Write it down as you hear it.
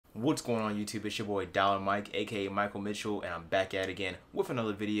What's going on YouTube? It's your boy Dollar Mike, aka Michael Mitchell, and I'm back at it again with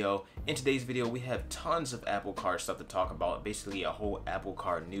another video. In today's video, we have tons of Apple Card stuff to talk about, basically a whole Apple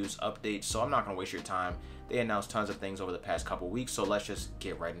Card news update, so I'm not gonna waste your time. They announced tons of things over the past couple weeks, so let's just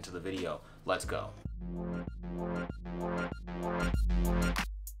get right into the video. Let's go.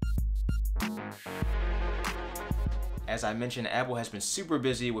 As I mentioned, Apple has been super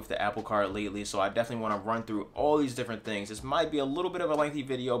busy with the Apple Card lately, so I definitely want to run through all these different things. This might be a little bit of a lengthy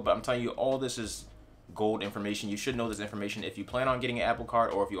video, but I'm telling you, all this is gold information. You should know this information if you plan on getting an Apple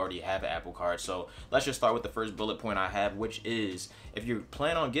Card or if you already have an Apple Card. So let's just start with the first bullet point I have, which is if you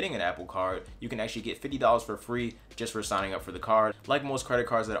plan on getting an Apple Card, you can actually get $50 for free just for signing up for the card. Like most credit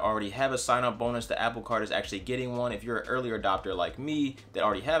cards that already have a sign-up bonus, the Apple Card is actually getting one. If you're an early adopter like me that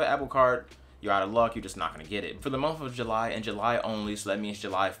already have an Apple Card, you're out of luck, you're just not gonna get it. For the month of July and July only, so that means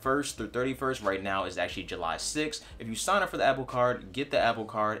July 1st through 31st, right now is actually July 6th. If you sign up for the Apple Card, get the Apple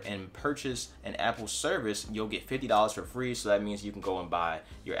Card, and purchase an Apple service, you'll get $50 for free, so that means you can go and buy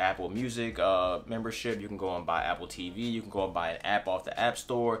your Apple Music membership, you can go and buy Apple TV, you can go and buy an app off the App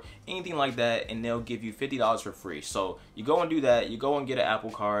Store, anything like that, and they'll give you $50 for free. So you go and do that, you go and get an Apple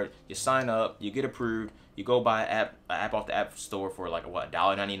Card, you sign up, you get approved, you go buy an app off the App Store for like what,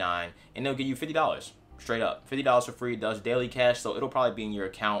 $1.99, and they'll give you $50 straight up. $50 for free. Does daily cash, so it'll probably be in your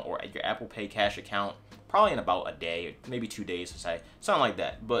account or at your Apple Pay cash account probably in about a day or maybe 2 days to say, something like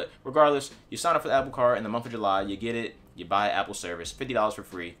that. But regardless, you sign up for the Apple Card in the month of July, you get it, you buy an Apple service, $50 for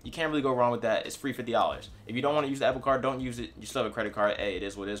free. You can't really go wrong with that. It's free $50. If you don't want to use the Apple Card, don't use it. You still have a credit card. Hey, it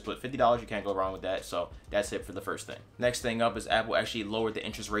is what it is, but $50, you can't go wrong with that. So that's it for the first thing. Next thing up is Apple actually lowered the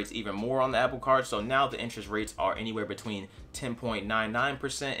interest rates even more on the Apple Card. So now the interest rates are anywhere between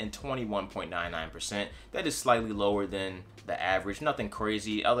 10.99% and 21.99%. That is slightly lower than the average, nothing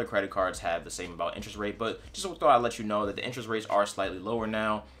crazy. Other credit cards have the same about interest rate, but just thought I'd let you know that the interest rates are slightly lower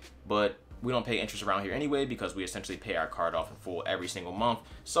now, but we don't pay interest around here anyway because we essentially pay our card off in full every single month.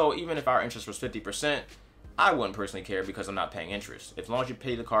 So even if our interest was 50%, I wouldn't personally care because I'm not paying interest. As long as you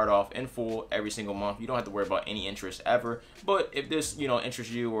pay the card off in full every single month, you don't have to worry about any interest ever. But if this,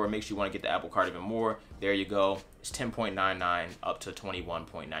 interests you or makes you want to get the Apple Card even more, there you go. It's 10.99 up to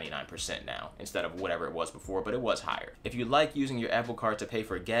 21.99% now instead of whatever it was before, but it was higher. If you like using your Apple Card to pay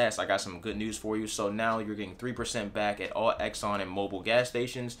for gas, I got some good news for you. So now you're getting 3% back at all Exxon and Mobil gas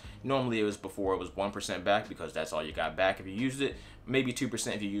stations. Normally it was 1% back because that's all you got back if you used it. Maybe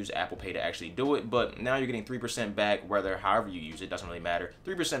 2% if you use Apple Pay to actually do it, but now you're getting 3% back however you use it, doesn't really matter.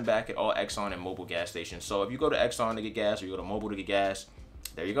 3% back at all Exxon and Mobil gas stations. So if you go to Exxon to get gas or you go to Mobil to get gas,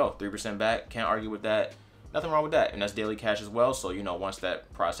 there you go, 3% back, can't argue with that. Nothing wrong with that, and that's daily cash as well. So once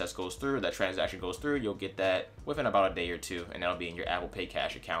that process goes through, that transaction goes through, you'll get that within about a day or two, and that'll be in your Apple Pay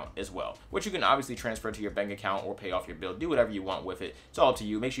cash account as well, which you can obviously transfer to your bank account or pay off your bill. Do whatever you want with it. It's all up to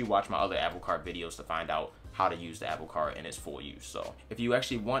you. Make sure you watch my other Apple Card videos to find out how to use the Apple Card in its full use. So if you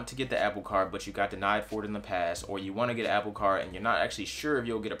actually want to get the Apple Card but you got denied for it in the past, or you want to get an Apple Card and you're not actually sure if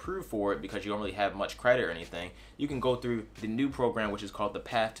you'll get approved for it because you don't really have much credit or anything, you can go through the new program, which is called the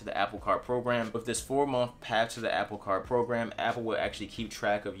Path to the Apple Card program. With this 4-month Path to the Apple Card program, Apple will actually keep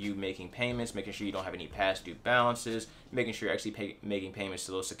track of you making payments, making sure you don't have any past due balances, making sure you're actually making payments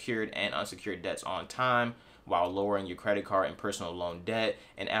to those secured and unsecured debts on time, while lowering your credit card and personal loan debt.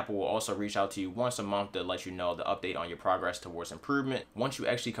 And Apple will also reach out to you once a month to let you know the update on your progress towards improvement. Once you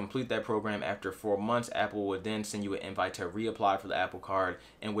actually complete that program after 4 months, Apple will then send you an invite to reapply for the Apple Card,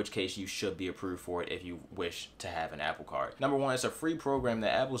 in which case you should be approved for it if you wish to have an Apple Card. Number one, it's a free program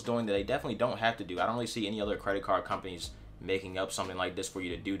that Apple's doing that they definitely don't have to do. I don't really see any other credit card companies making up something like this for you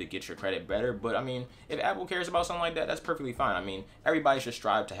to do to get your credit better. But I mean, if Apple cares about something like that, that's perfectly fine. I mean, everybody should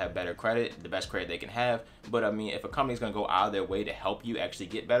strive to have better credit, the best credit they can have. But I mean, if a company's gonna go out of their way to help you actually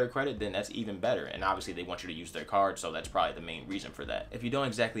get better credit, then that's even better. And obviously they want you to use their card, so that's probably the main reason for that. If you don't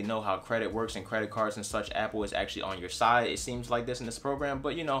exactly know how credit works and credit cards and such, Apple is actually on your side, it seems like this in this program.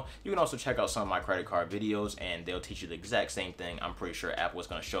 But you can also check out some of my credit card videos and they'll teach you the exact same thing. I'm pretty sure Apple is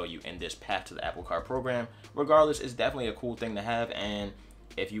gonna show you in this Path to the Apple Card program. Regardless, it's definitely a cool thing to have, and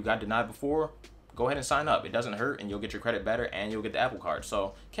if you got denied before, go ahead and sign up. It doesn't hurt, and you'll get your credit better, and you'll get the Apple Card.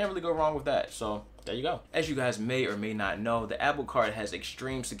 So can't really go wrong with that. So there you go. As you guys may or may not know, the Apple Card has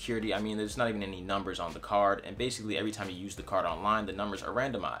extreme security. I mean, there's not even any numbers on the card, and basically every time you use the card online, the numbers are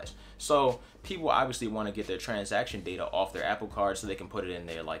randomized. So people obviously want to get their transaction data off their Apple Card so they can put it in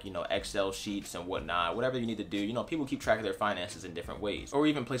their Excel sheets and whatnot, whatever you need to do. People keep track of their finances in different ways, or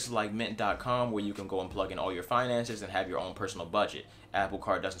even places like mint.com where you can go and plug in all your finances and have your own personal budget. Apple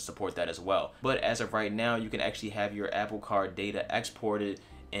Card doesn't support that as well. But as of right now, you can actually have your Apple Card data exported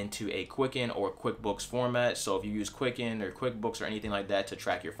into a Quicken or QuickBooks format. So if you use Quicken or QuickBooks or anything like that to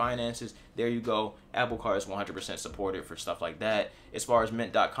track your finances, there you go. Apple Card is 100% supported for stuff like that. As far as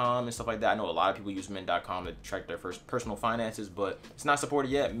Mint.com and stuff like that, I know a lot of people use Mint.com to track their personal finances, but it's not supported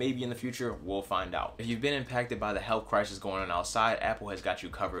yet. Maybe in the future, we'll find out. If you've been impacted by the health crisis going on outside, Apple has got you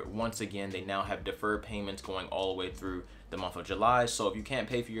covered. Once again, they now have deferred payments going all the way through the month of July. So if you can't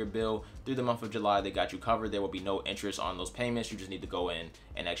pay for your bill through the month of July, they got you covered. There will be no interest on those payments. You just need to go in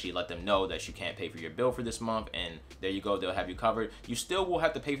and actually let them know that you can't pay for your bill for this month, and there you go, they'll have you covered. You still will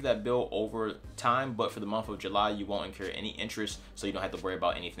have to pay for that bill over time, but for the month of July, you won't incur any interest, so you don't have to worry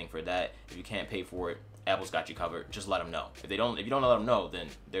about anything for that. If you can't pay for it, Apple's got you covered. Just let them know. If you don't let them know, then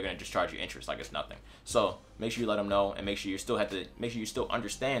they're gonna just charge you interest like it's nothing. So make sure you let them know, and make sure you still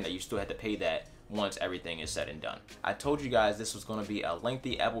understand that you still have to pay that once everything is said and done. I told you guys this was going to be a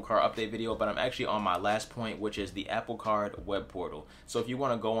lengthy Apple Card update video, but I'm actually on my last point, which is the Apple Card web portal. So if you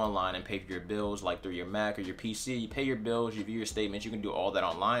want to go online and pay for your bills, like through your Mac or your PC, you pay your bills, you view your statements, you can do all that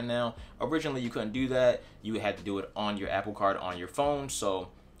online now. Originally, you couldn't do that. You had to do it on your Apple Card on your phone. So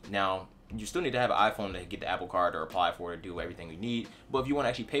now you still need to have an iPhone to get the Apple Card or apply for it or do everything you need. But if you want to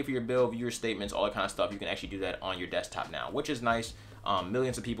actually pay for your bill, view your statements, all that kind of stuff, you can actually do that on your desktop now, which is nice.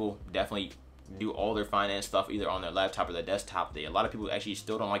 Millions of people definitely do all their finance stuff either on their laptop or their desktop. A lot of people actually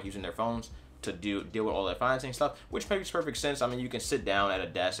still don't like using their phones to deal with all their financing stuff, which makes perfect sense. I mean, you can sit down at a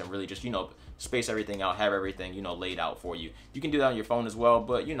desk and really just, space everything out, have everything, laid out for you. You can do that on your phone as well,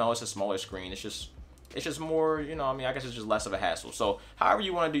 but, it's a smaller screen. It's just more, I guess it's just less of a hassle. So however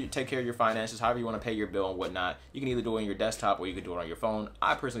you want to take care of your finances, however you want to pay your bill and whatnot, you can either do it on your desktop or you can do it on your phone.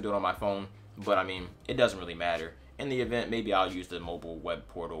 I personally do it on my phone, but it doesn't really matter. In the event, maybe I'll use the mobile web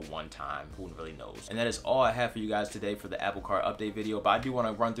portal one time. Who really knows? And that is all I have for you guys today for the Apple Card update video. But I do want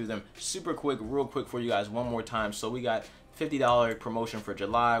to run through them real quick for you guys one more time. So we got $50 promotion for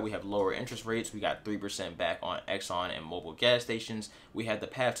July. We have lower interest rates. We got 3% back on Exxon and mobile gas stations. We had the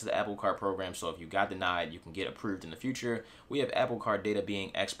path to the Apple Card program. So if you got denied, you can get approved in the future. We have Apple Card data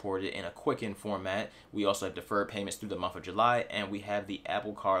being exported in a Quicken format. We also have deferred payments through the month of July. And we have the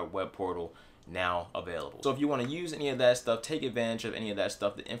Apple Card web portal now available. So if you want to use any of that stuff, take advantage of any of that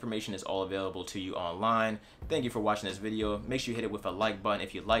stuff, the information is all available to you online. Thank you for watching this video. Make sure you hit it with a like button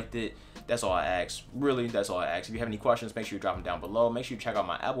if you liked it. That's all I ask. Really, that's all I ask. If you have any questions, make sure you drop them down below. Make sure you check out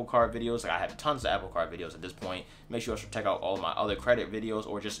my Apple Card videos. I have tons of Apple Card videos at this point. Make sure you also check out all of my other credit videos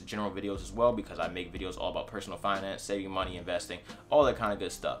or just general videos as well, because I make videos all about personal finance, saving money, investing, all that kind of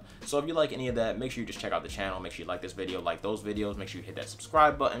good stuff. So if you like any of that, make sure you just check out the channel. Make sure you like this video, like those videos. Make sure you hit that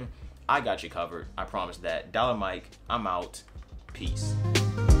subscribe button. I got you covered. I promise that. Dollar Mike, I'm out. Peace.